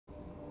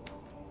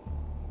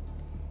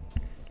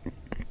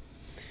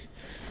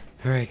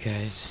Alright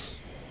guys,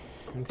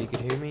 if you could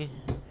hear me,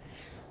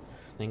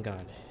 thank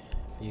God.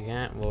 If you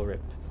can't, we'll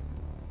rip.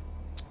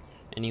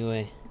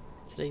 Anyway,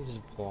 today's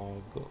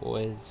vlog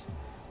was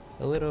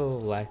a little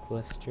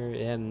lackluster.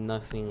 It had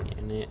nothing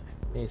in it.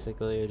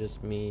 Basically, it was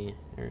just me.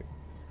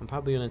 I'm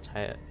probably gonna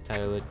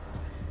title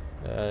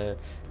it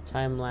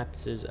time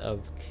lapses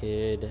of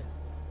kid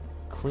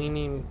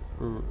cleaning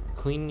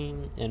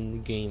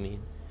and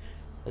gaming.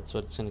 That's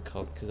what it's gonna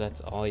call, because that's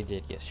all I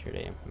did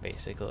yesterday.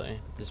 Basically,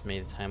 just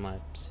made a time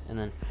lapse, and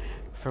then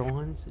for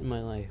once in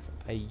my life,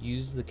 I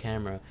used the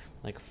camera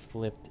like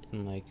flipped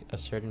in like a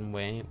certain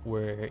way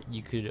where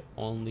you could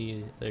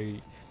only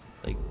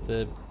like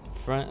the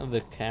front of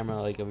the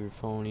camera, like of your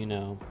phone, you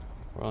know,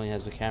 where it only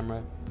has the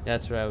camera.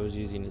 That's what I was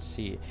using to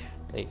see,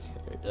 like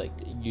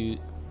you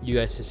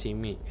guys to see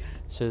me.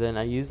 So then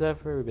I used that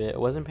for a bit. I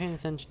wasn't paying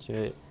attention to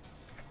it,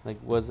 like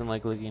wasn't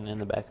like looking in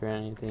the back or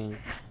anything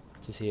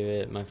to see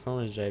it. My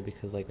phone is dry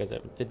because like I was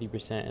at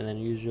 50%, and then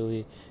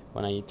usually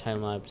when I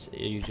time lapse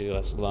it usually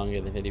lasts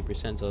longer than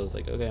 50%, so I was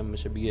like, okay, I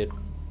should be good,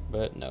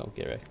 but no,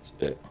 get wrecked.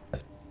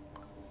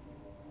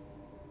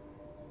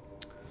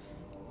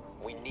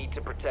 We need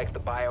to protect the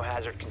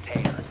biohazard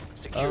container.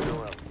 Secure the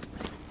room.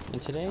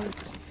 And today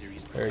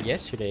or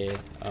yesterday,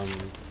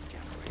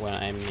 when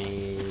I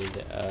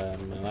made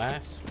my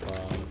last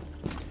vlog,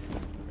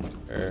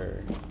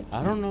 or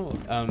I don't know,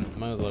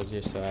 my vlogs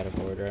are so out of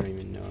order, I don't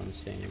even know what I'm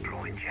saying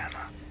anymore.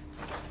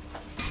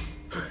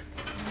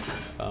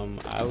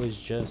 I was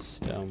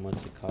just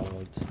what's it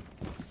called,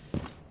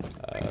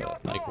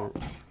 like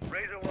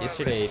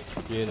yesterday,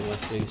 three of the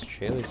most biggest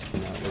trailers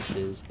came out, which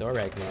is Thor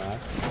Ragnarok,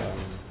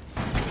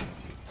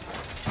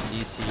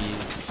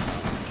 DC's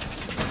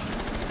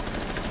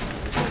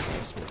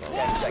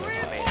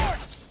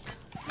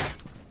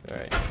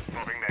alright,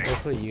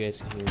 hopefully you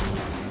guys can hear me,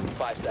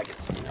 5 seconds.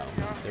 you know,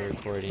 it's a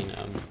recording.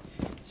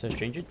 So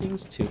Stranger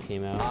Things 2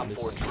 came out. Op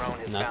 4 drone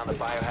has found the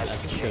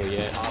biohazard show container.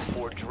 yet. Op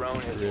 4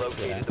 drone has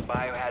located the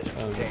biohazard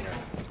container.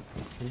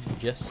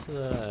 Just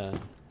the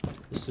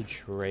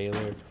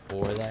trailer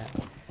for that,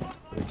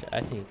 which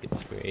I think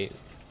it's great.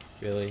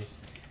 Really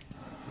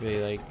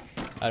like.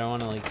 I don't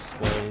want to like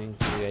spoil anything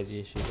for you guys.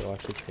 You should go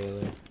watch the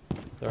trailer.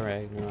 Thor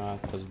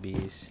Ragnarok was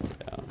beast,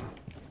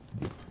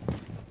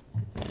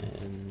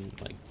 and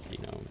like, you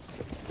know,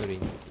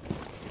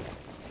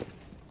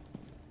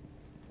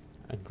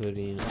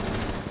 including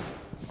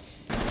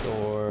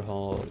Thor,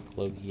 Hulk,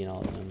 Loki, and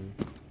all of them.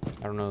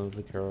 I don't know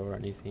the girl or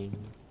anything.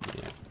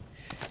 Yeah,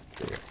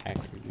 they're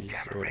actors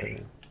or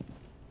whatever.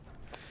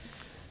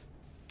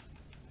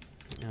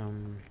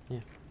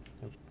 Yeah.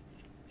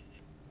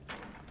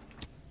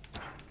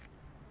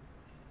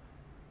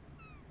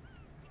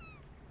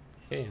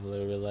 Okay, a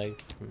little bit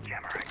like from.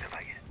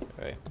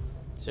 Alright.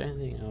 Is there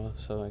anything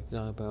else I like to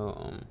talk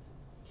about?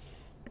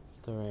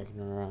 The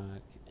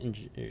Ragnarok, I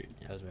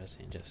was about to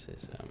say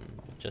Injustice,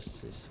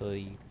 Justice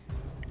League.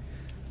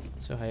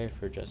 So high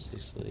for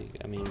Justice League.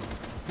 I mean, I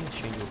think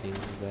Stranger Things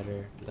is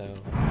better, though,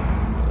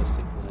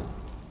 realistically.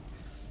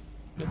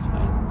 It's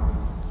fine.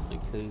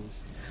 Like,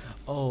 cause,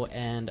 oh,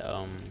 and,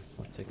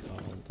 what's it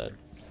called? The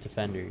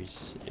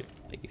Defenders.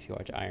 If you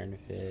watch Iron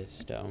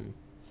Fist,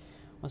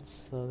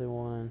 what's the other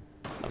one?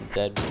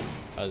 Deadpool.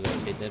 I was about to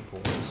say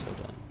Deadpool, I'm so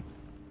done.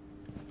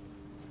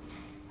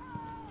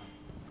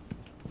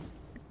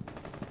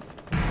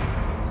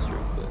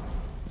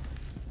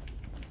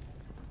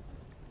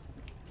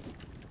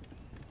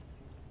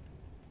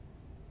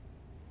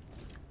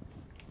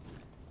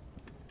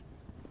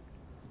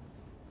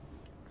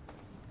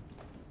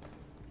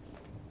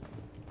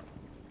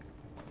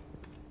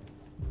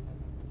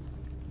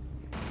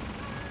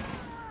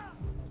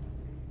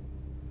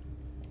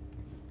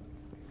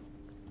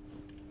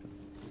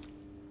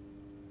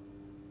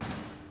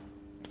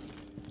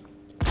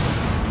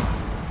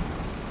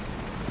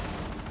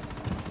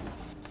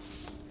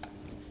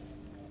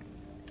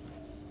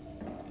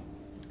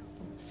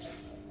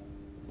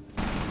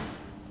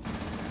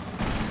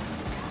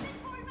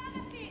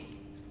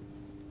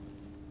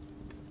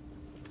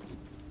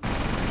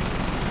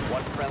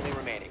 One friendly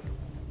remaining.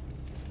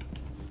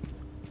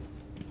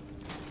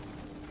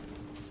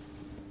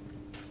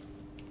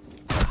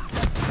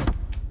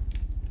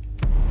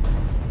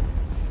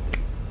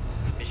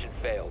 Mission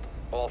failed.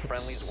 All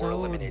friendlies were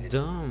eliminated. So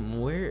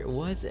dumb. Where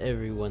was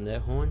everyone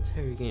that whole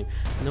entire game?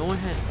 No one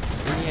had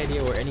any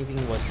idea where anything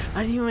was.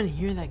 I didn't even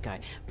hear that guy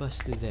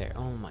bust through there.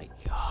 Oh my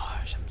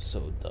gosh, I'm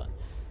so done.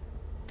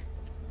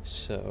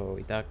 So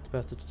we talked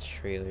about the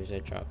trailers I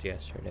dropped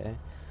yesterday.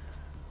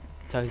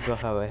 Talked about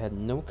how I had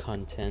no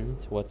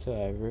content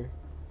whatsoever.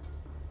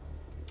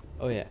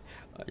 Oh yeah,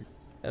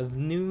 a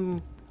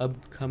new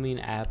upcoming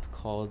app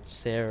called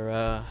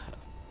Sarah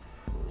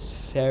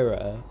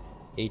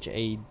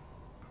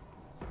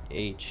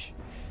H,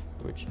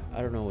 which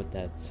I don't know what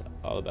that's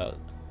all about.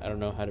 I don't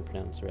know how to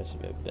pronounce the rest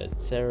of it,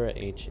 but Sarah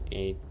H,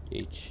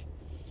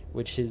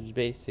 which is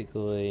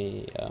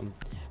basically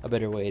a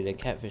better way to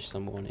catfish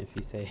someone. If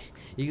you say,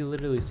 you can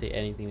literally say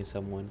anything to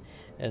someone,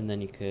 and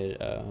then you could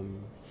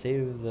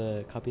save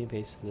the copy and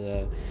paste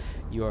the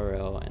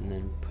URL, and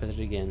then put it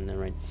again, and then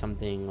write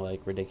something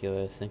like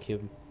ridiculous, and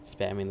keep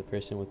spamming the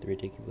person with the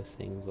ridiculous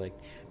things. Like,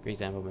 for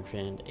example, my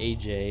friend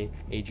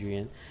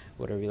Adrian,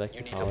 whatever you like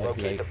to call it,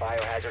 he like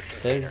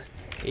says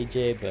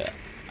AJ, but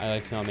I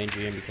like to know him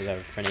Adrian because I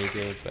have a friend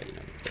AJ, but you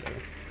know,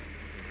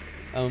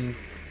 whatever.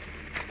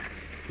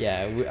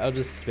 Yeah, I'll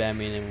just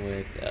spamming him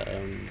with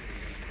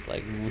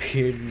like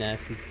weird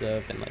nasty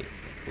stuff, and like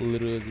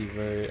little Uzi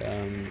Vert,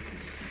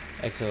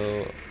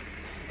 EXO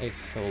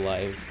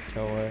live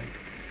tour.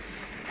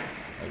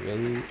 I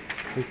really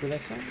freak with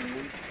that song,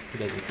 man. Who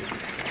doesn't freak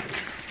with that song?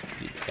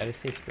 You gotta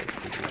say freak,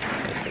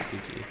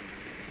 SLPG.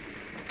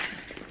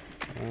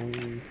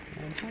 I'm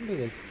probably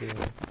like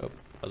oh,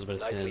 I was about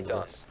to say the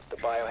list. The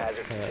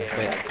biohazard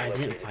container but I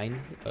didn't find.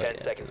 Oh, 10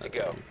 yeah, seconds to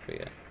go.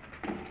 Forget.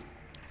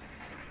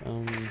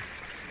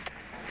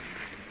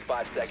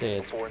 5 seconds So yeah,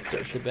 before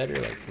insertion. it's a better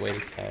like way to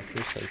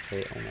catfish, like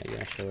say, oh my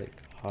gosh, you're like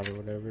hot or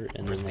whatever,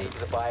 and then like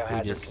the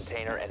biohazard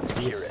container and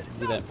secure it.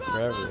 do that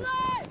forever.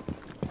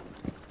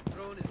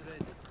 Drone is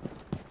ready.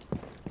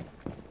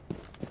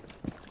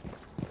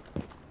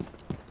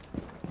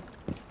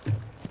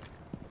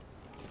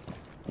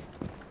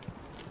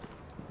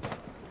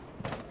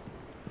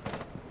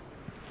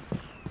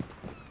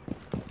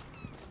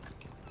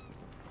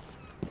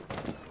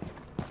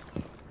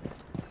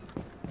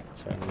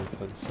 Sorry, I'm gonna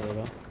focus a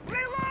little.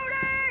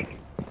 Reloading!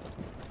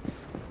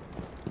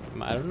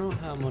 I don't know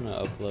how I'm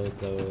gonna upload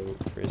the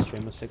first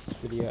Rainbow Six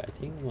video. I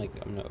think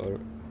I'm gonna or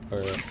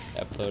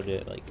upload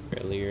it like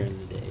earlier in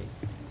the day.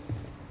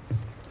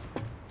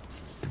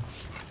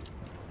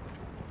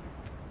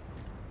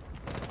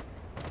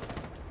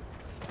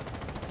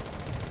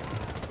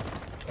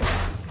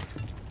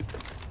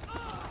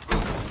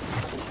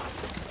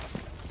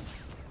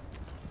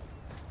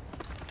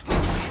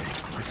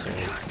 I'm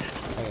sorry.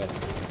 I got it.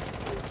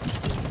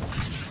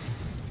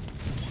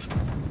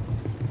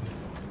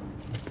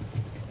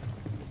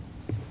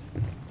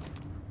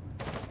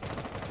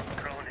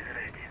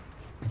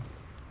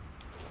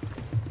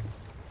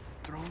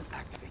 Drone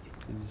activated.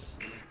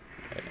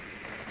 Alright.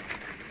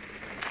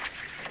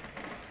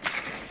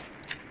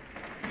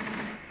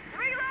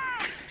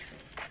 Reload!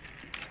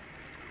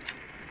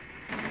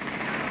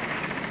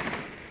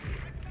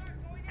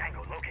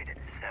 Tango located.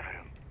 Sever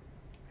him.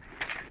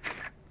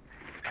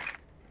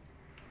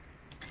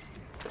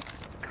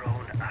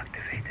 Drone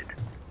activated.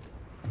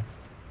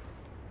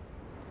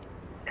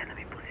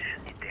 Enemy position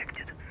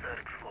detected.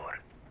 Third floor.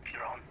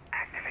 Drone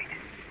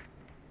activated.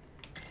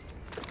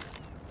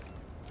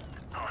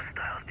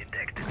 Hostiles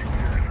detected. Server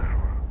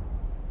floor.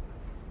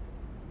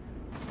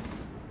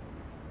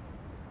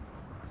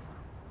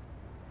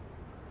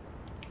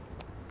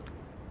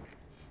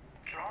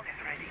 Drone is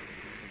ready.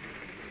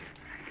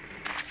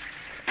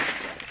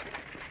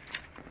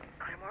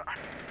 Climber up.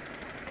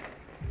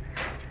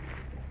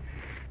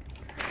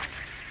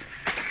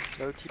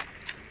 No team.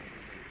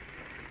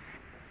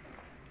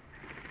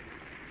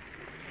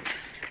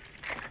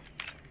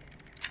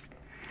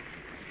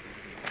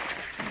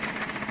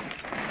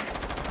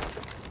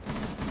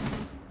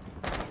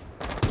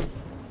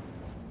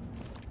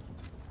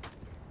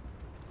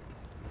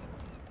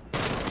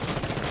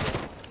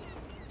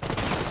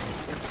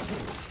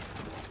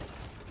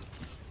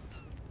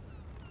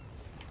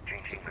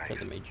 For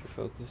the major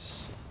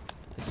focus,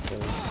 I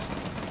suppose.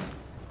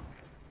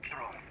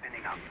 Drone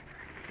spinning up.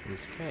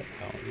 This guy,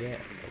 oh yeah.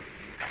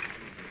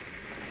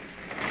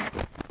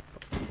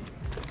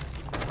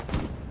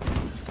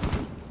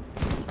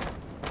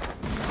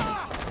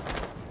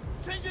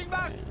 Changing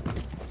back.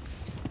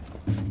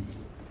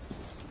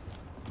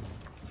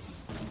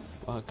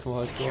 Oh, come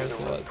on, Secure the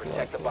room.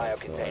 Protect the bio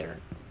container.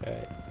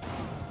 Alright.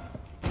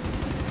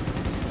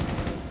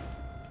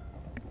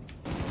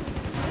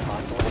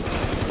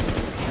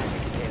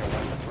 Container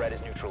once the threat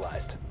is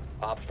neutralized.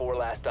 Op 4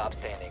 last stop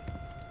standing.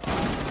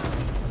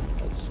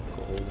 That's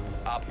cool.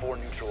 Op 4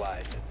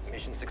 neutralized.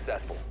 Mission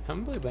successful. I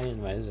haven't played Binding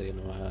of Isaac in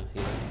a while.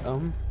 Yeah.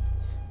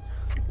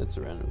 That's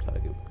a random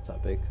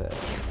topic that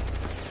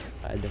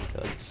I don't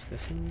feel like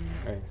discussing.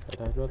 Alright, so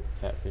I talked about the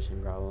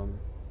catfishing problem.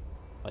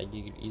 Like,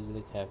 you could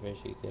easily catfish,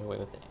 you could get away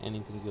with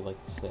anything you'd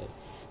like to say.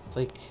 It's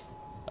like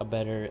a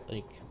better,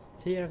 like,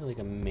 say you have like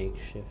a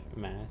makeshift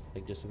mask,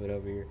 like just to put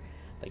over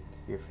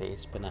your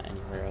face, but not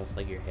anywhere else,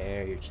 like your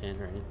hair, your chin,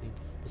 or anything.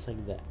 Just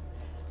like that.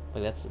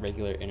 Like, that's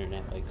regular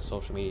internet, like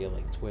social media,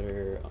 like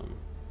Twitter,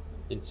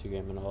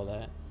 Instagram, and all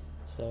that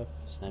stuff,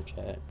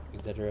 Snapchat,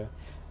 etc.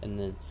 And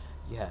then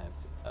you have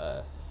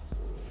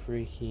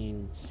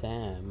freaking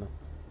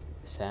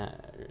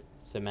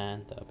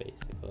Samantha,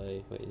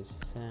 basically. Wait, is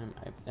Sam?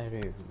 I don't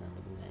even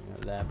remember the name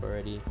of that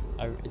already.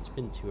 It's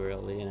been too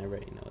early, and I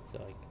already know it's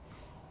like.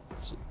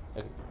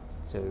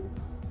 So,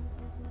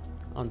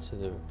 onto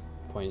the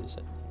point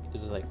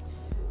is like,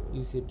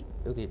 you could,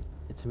 okay,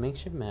 it's a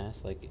makeshift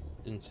mask, like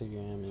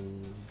Instagram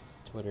and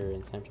Twitter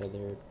and Snapchat,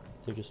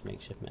 they're just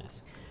makeshift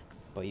masks.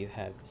 But you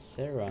have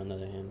Sarah on the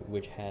other hand,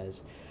 which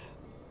has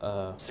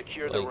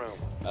Secure the like room.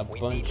 a We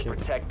need bunch to of.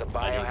 protect the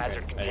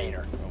biohazard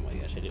container. Oh my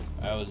gosh, I did.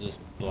 I was just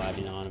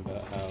blabbing on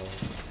about how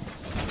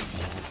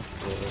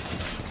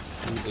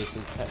you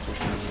basically catfish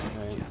me,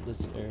 right?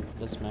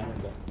 Doesn't matter,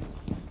 but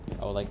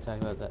I would like to talk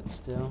about that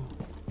still.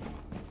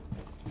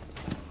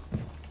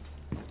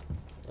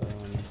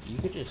 You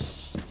could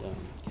just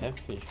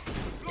catfish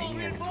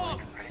anyone.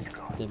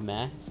 Like, the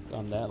mask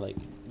on that, like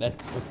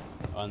that's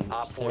on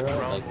Op 4 Sarah,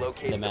 drone like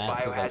located the the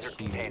mask is like biohazard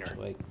huge. container.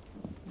 Like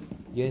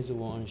you guys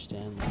won't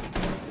understand. Like,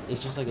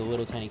 it's just like a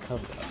little tiny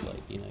cover up.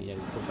 Like you know, you have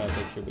your profile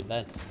picture, but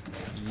that's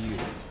you.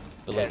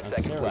 But like 10 on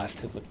seconds Sarah, left.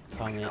 you could like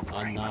comment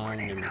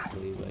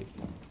anonymously, like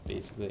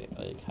basically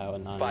like how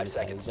anonymous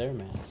has seconds. their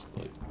mask,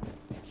 like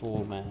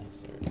full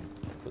mask or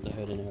with the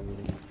hood and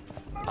everything.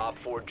 Op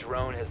 4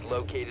 drone has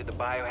located the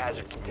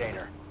biohazard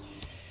container.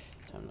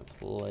 Time to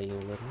play a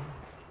little.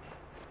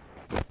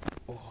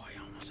 Oh, I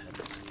almost had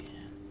the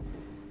scan.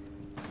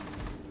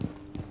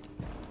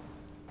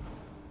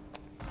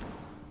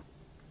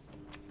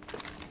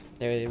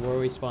 There they were.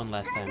 We spawned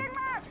last time.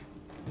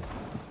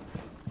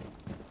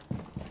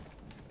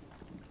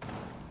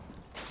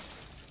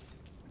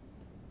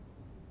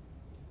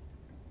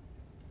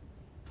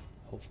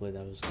 Hopefully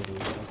that was good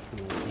enough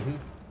for my team.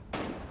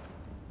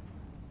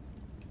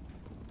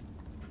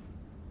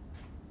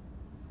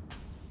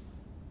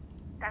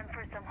 Time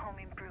for some home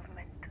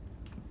improvement.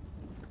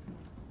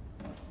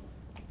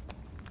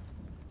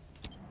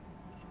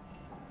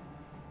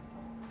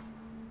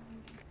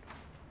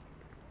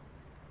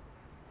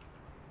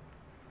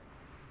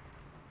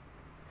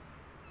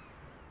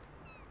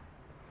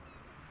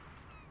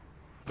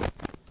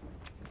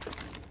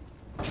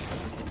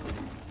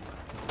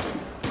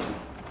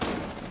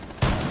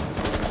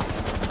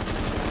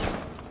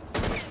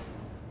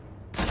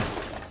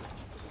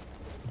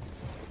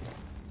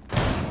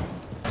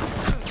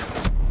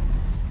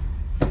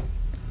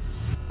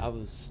 I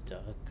was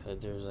stuck.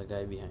 There was a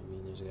guy behind me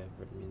and there's a guy in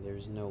front of me. There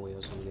was no way I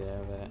was gonna get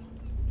out of that.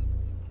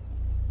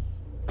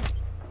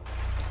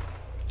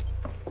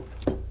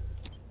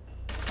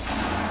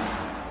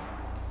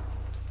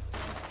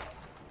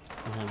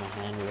 I have my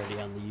hand ready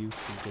on the uke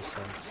and just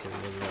so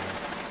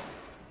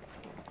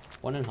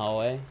one in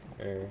hallway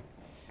or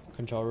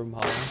control room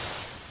hallway.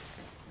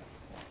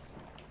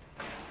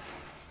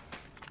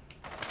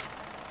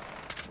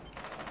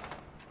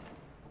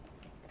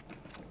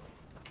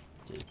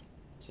 Dude,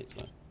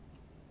 6-1.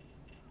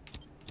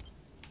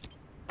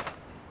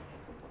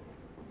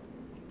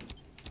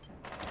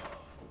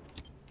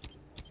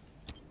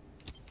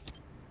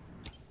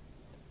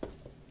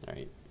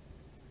 Alright.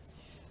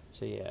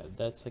 So yeah,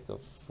 that's like a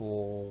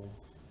full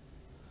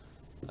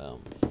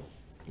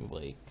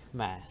like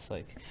mass.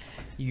 Like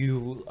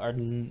you are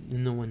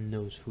no one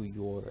knows who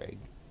you're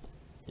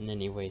in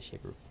any way,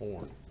 shape, or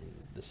form in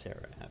the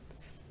Sarah app.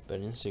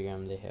 But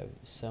Instagram, they have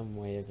some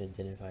way of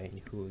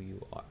identifying who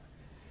you are,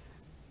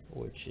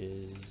 which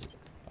is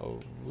a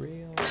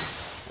real.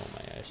 Oh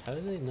my gosh! How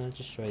did they not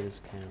just try this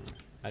camera?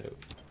 I don't.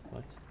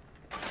 What?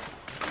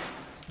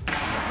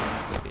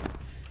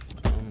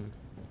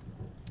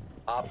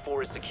 Op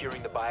 4 is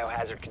securing the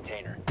biohazard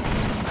container.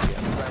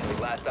 Friendly,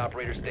 last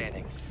operator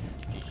standing.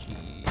 GG.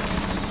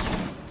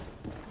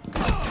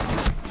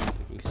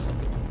 We suck at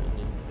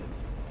defending.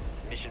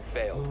 Mission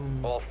failed.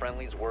 All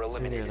friendlies were So yeah,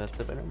 eliminated. that's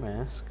a better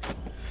mask.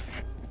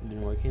 I've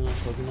been working on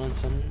Pokemon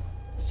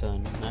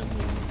Sun, not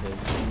Moon,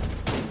 because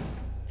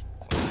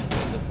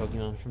the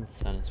Pokemon from the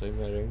Sun is way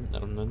better. I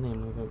don't know the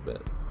name of it,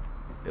 but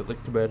it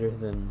looked better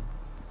than.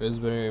 It was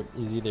better. It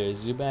was either a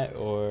Zubat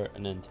or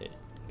an Entei,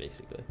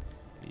 basically.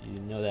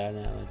 You know that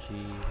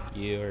analogy,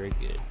 you're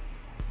good.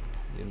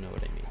 You know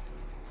what I mean.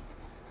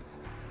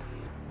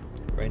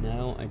 Right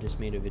now, I just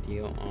made a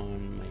video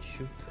on my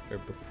shoot, or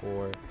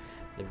before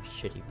the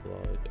shitty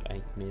vlog.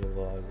 I made a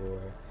vlog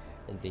where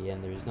at the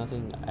end there's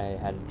nothing I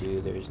had to do,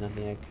 there's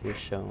nothing I could have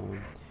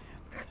shown.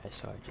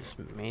 So I just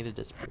made a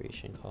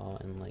desperation call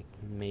and like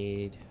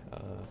made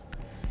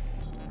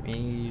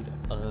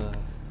a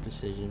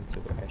decision to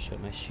where I showed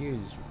my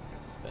shoes.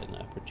 An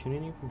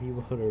opportunity for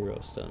people to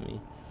roast on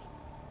me.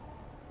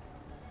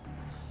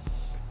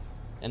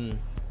 And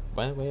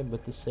by the way,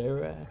 with the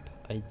Sarah app,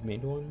 I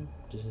made one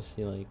just to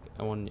see, like,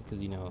 I wanted,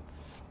 because you know,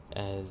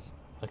 as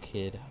a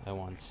kid, I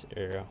want,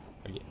 an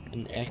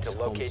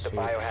locate the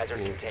biohazard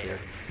container. kid,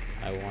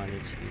 I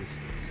wanted to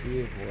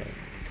see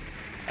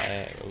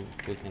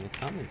what kind of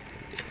comments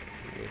could get,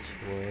 which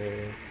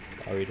were,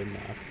 I'll read them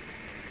now.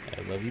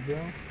 I love you, bro.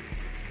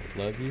 I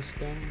love you,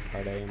 scum.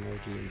 Heart eye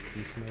emoji and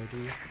peace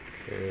emoji.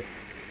 Or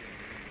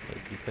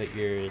like you put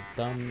your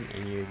thumb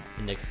and your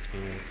index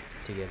finger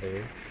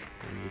together,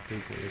 and your three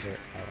fingers are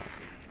out.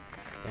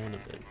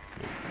 Benefit.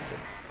 So.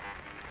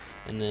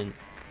 And then,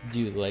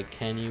 dude, like,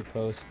 can you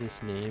post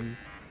this name?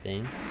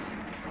 Thanks.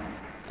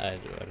 I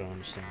don't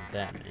understand what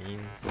that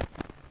means.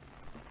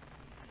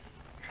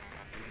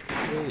 It's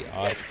really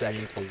odd for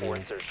me because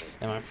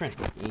and my friend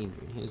Adrian,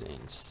 he was getting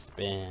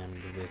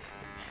spammed with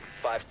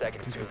 5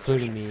 seconds.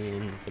 including me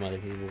and some other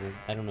people.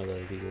 I don't know the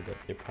other people, but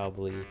they're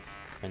probably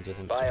friends with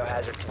him.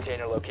 Biohazard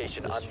container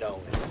location This-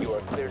 unknown. You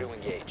are clear to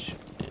engage.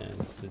 Yeah,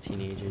 it's the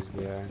teenagers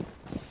we are.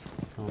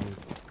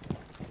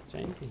 Is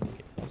there anything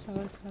else I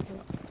like to talk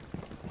about?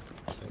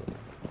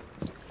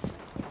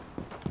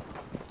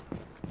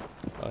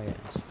 Oh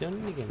yeah, still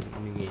need to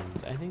get new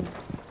games. I think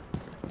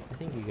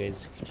you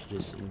guys should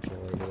just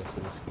enjoy the rest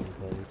of this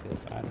gameplay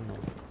because I don't know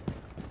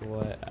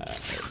what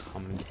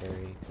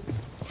commentary. Cause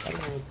I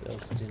don't know what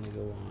else is gonna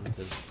go on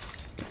because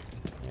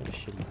I had a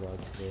shitty vlog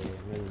today.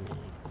 I'm really mad.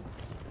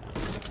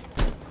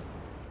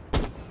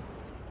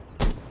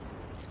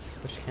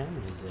 Which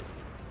camera is it?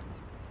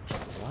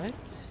 What?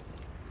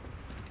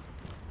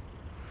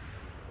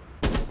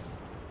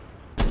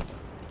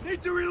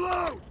 Need to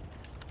reload!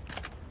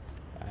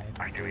 I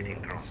have to do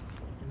this.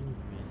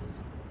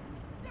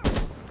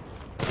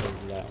 What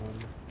is that one?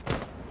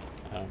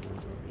 I don't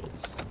remember where it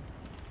is.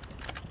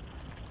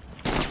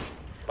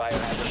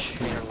 Biohazard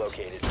container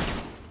located.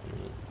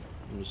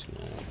 I'm just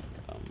gonna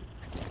oh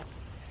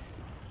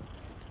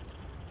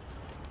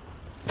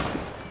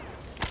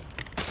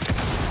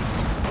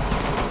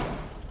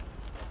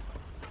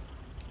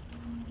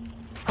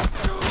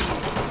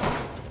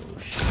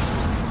shit.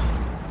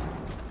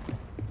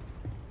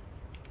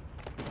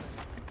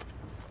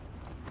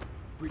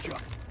 Breach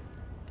up.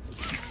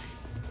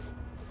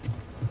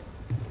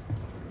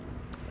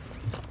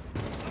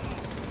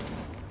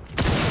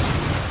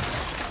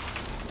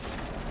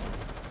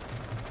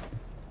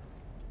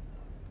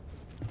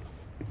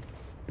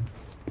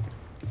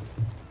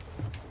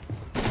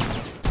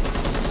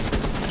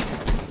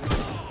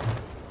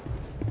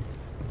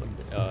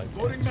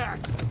 Loading mag.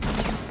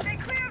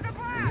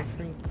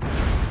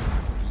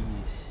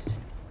 Beast.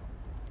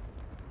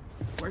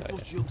 Rifle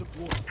shield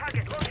deployed.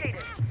 Target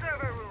located.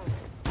 Server room.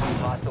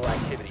 Hostile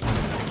activity.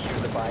 Secure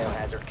the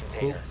biohazard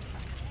container.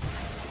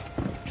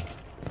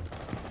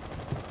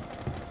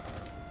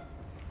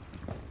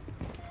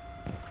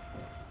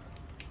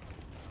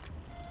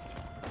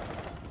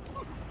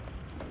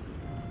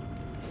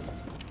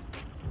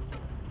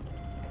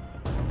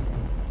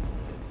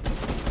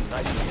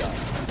 Nicely done.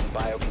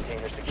 Bio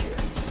container secure.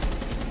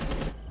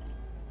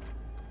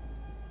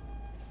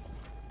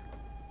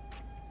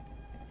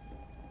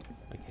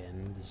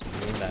 Again, this is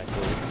way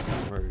backwards,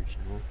 not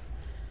original.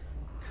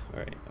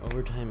 Alright,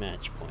 overtime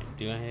match point.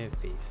 Do I have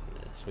faith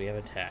in this? We have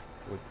attack.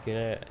 We're good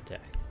at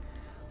attack.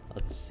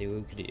 Let's see what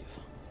we can do.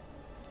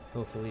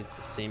 Hopefully it's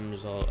the same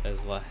result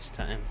as last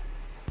time.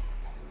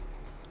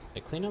 I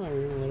cleaned up my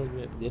room a little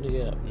bit. Didn't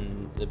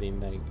get the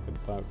beanbag I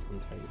bought from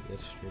Target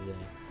yesterday.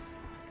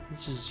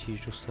 This is just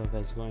usual stuff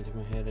that's going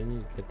through my head. I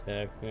need to get that.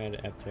 I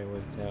forgot after I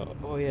worked out.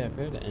 Oh yeah, I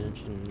forgot to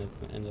mention at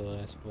the end of the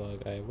last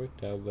vlog. I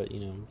worked out, but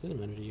you know, it doesn't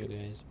matter to you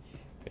guys.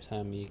 There's some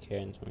of you care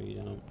and some of you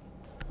don't.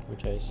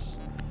 Which I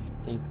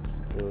thank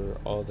for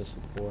all the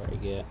support I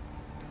get.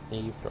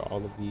 Thank you for all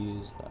the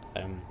views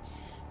that I'm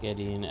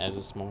getting as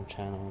a small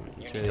channel.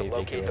 It's You need really to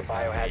locate the ridiculous how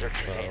I biohazard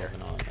get 12 container.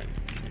 and all that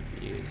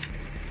views.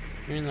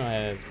 Even though I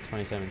have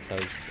 27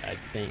 subs, I'm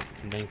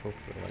thankful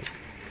for like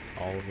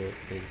all of it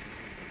because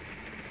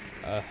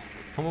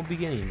humble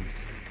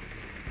beginnings,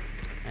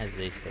 as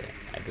they say,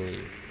 I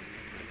believe.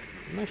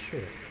 I'm not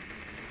sure.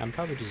 I'm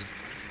probably just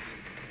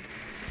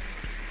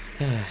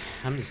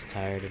I'm just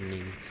tired and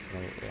need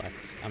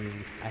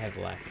I have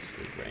lack of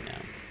sleep right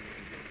now.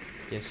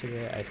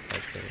 Yesterday I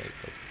slept at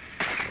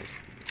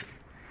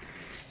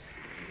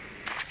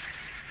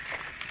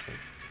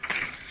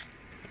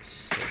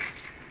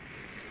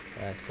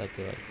I slept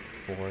at like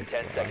 4 10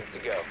 o'clock, seconds to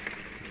go.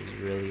 which is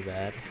really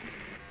bad.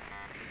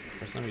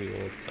 For some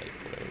people it's like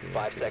whatever.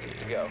 5 seconds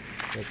to go.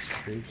 Like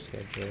sleep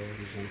schedule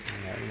or something.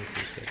 I haven't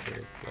sleep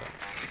schedule,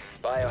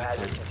 but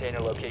Biohazard container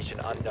location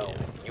unknown.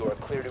 You are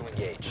clear to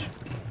engage.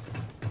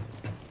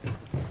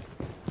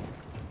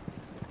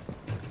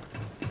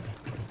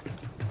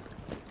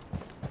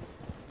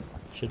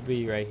 should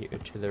be right here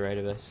to the right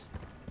of us.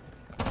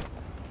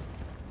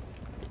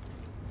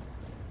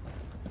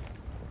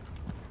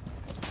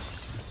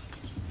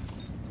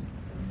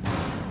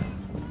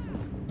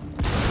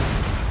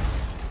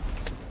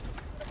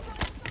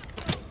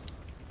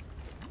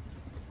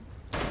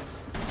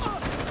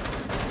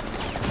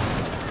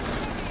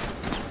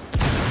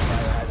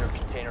 Biohazard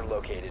container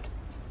located.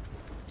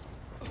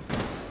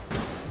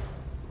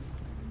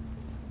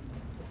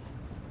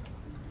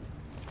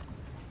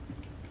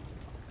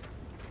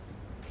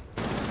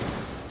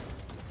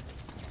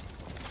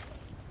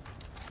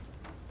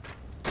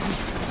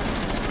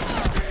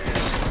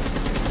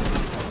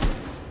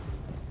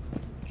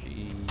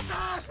 Jeez.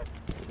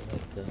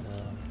 What the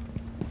hell?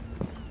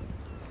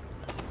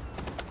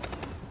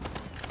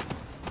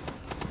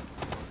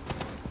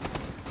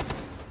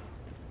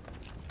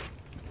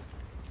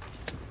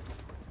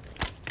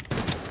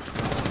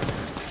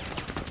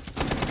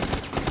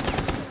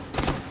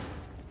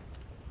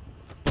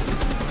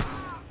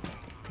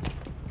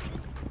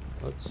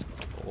 Let's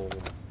go.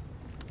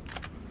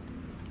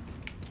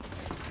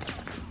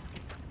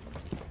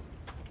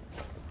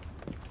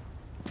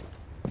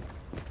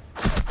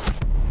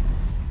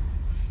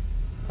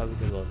 Probably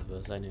because both of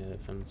us, I knew it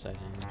from the side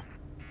angle.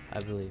 I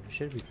believe it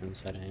should be from the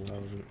side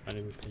angle. I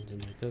didn't pay attention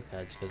to kill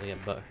cards because I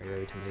get butthurt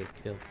every time I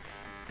get killed.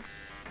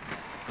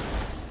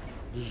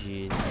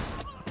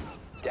 GG's.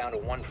 Down to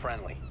one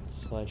friendly.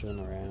 Sledging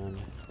around.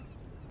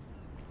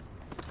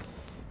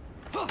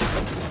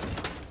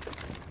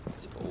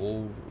 It's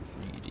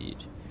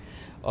overheated.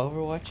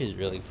 Overwatch is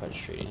really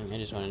frustrating. I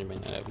just wanted to bring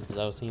that up because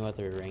I was thinking about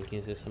the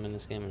ranking system in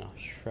this game, and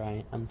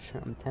I'm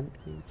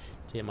tempted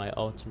to get my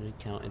alternate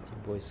account into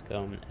Boy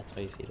Scout. That's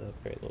why you see it at a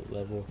very low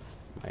level.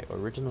 My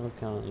original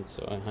account is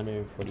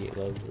 148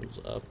 levels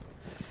up.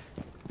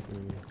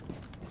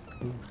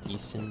 It's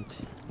decent.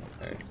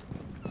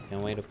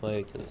 Can't wait to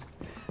play because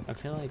I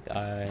feel like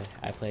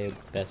I play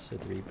best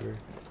with Reaper,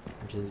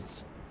 which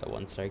is a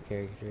 1-star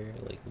character,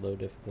 like low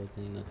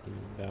difficulty, nothing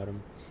about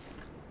him.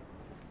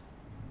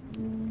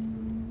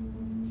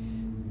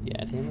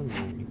 Yeah, I think I'm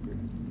a Reaper.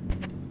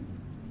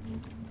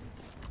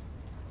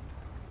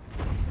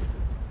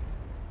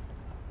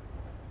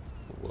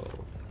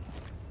 Whoa.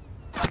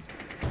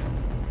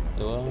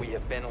 Well, We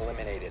have been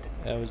eliminated.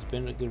 it's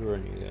been a good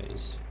run, you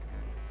guys.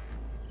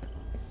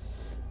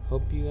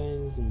 Hope you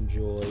guys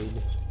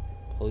enjoyed.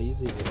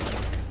 Please leave a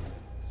like,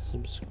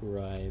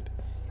 subscribe,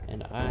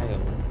 and I'll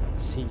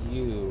see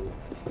you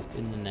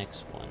in the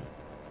next one.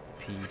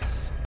 Peace.